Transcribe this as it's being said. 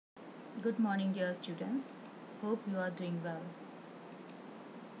Good morning, dear students. Hope you are doing well.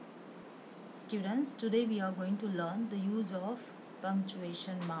 Students, today we are going to learn the use of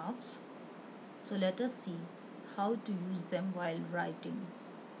punctuation marks. So let us see how to use them while writing.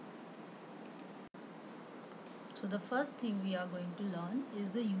 So the first thing we are going to learn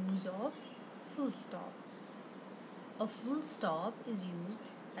is the use of full stop. A full stop is used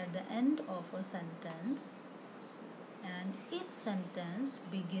at the end of a sentence, and each sentence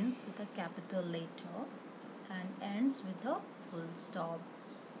begins with a capital letter and ends with a full stop.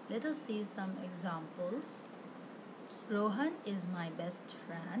 Let us see some examples. Rohan is my best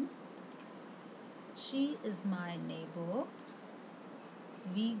friend. She is my neighbor.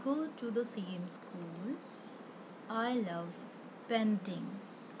 We go to the same school. I love painting.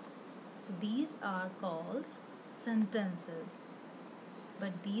 So these are called sentences,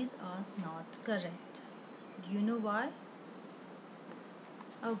 but these are not correct. Do you know why?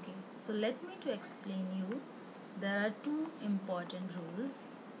 Okay, so let me to explain you. There are two important rules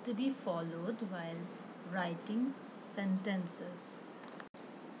to be followed while writing sentences.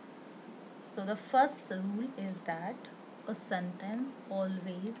 So the first rule is that a sentence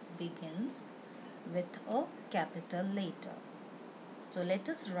always begins with a capital letter. So let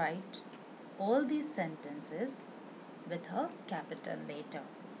us write all these sentences with a capital letter.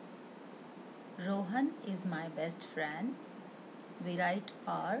 Rohan is my best friend. We write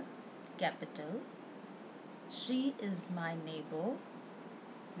R capital. She is my neighbor.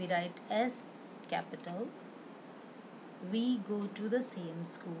 We write S capital. We go to the same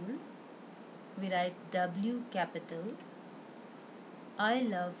school. We write W capital. I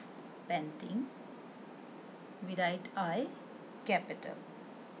love painting. We write I capital.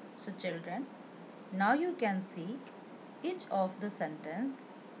 So children, now you can see each of the sentence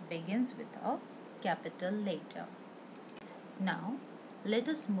begins with a capital letter. Now let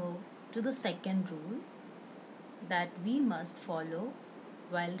us move to the second rule that we must follow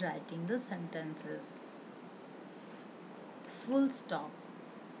while writing the sentences. Full stop.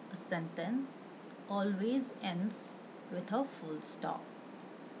 A sentence always ends with a full stop.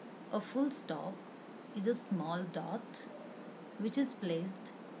 A full stop is a small dot which is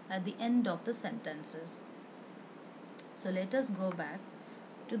placed at the end of the sentences. So let us go back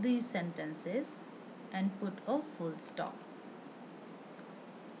to these sentences and put a full stop.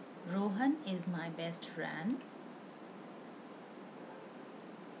 Rohan is my best friend.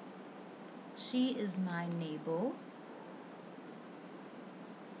 She is my neighbor.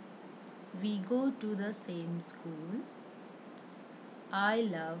 We go to the same school. I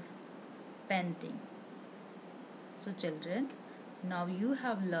love painting. So children, now you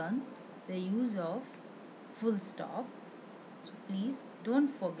have learned the use of full stop. So please don't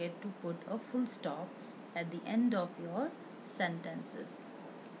forget to put a full stop at the end of your sentences.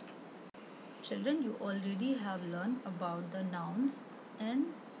 Children, you already have learned about the nouns and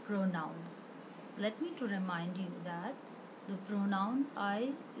pronouns. Let me to remind you that the pronoun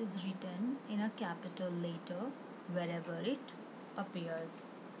I is written in a capital letter wherever it appears.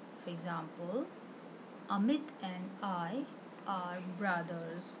 For example, Amit and I are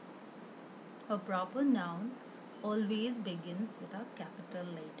brothers. A proper noun always begins with a capital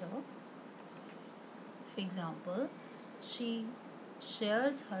letter. For example, she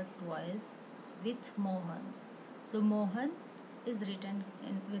shares her toys with Mohan. So Mohan is written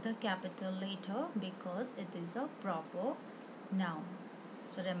with a capital letter because it is a proper noun.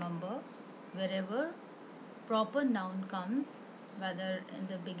 So remember, wherever proper noun comes, whether in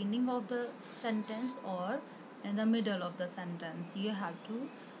the beginning of the sentence or in the middle of the sentence, you have to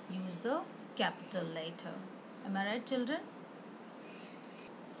use the capital letter. Am I right, children?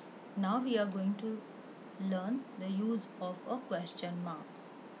 Now we are going to learn the use of a question mark.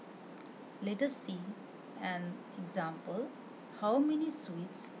 Let us see an example. How many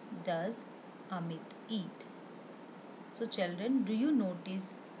sweets does Amit eat? So children, do you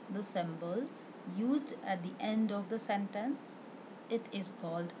notice the symbol used at the end of the sentence? It is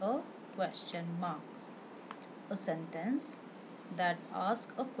called a question mark. A sentence that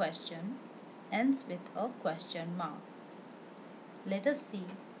asks a question ends with a question mark. Let us see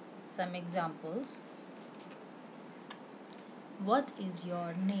some examples. What is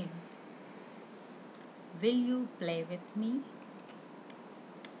your name? Will you play with me?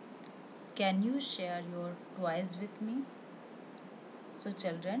 Can you share your toys with me? So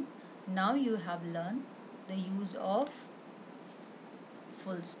children, now you have learned the use of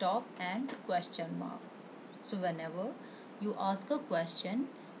full stop and question mark. So whenever you ask a question,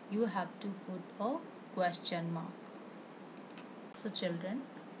 you have to put a question mark. So children,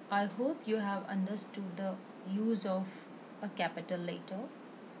 I hope you have understood the use of a capital letter,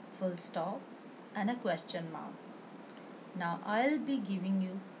 full stop, and a question mark. Now I'll be giving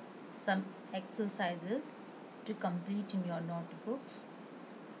you some exercises to complete in your notebooks.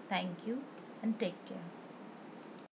 Thank you and take care.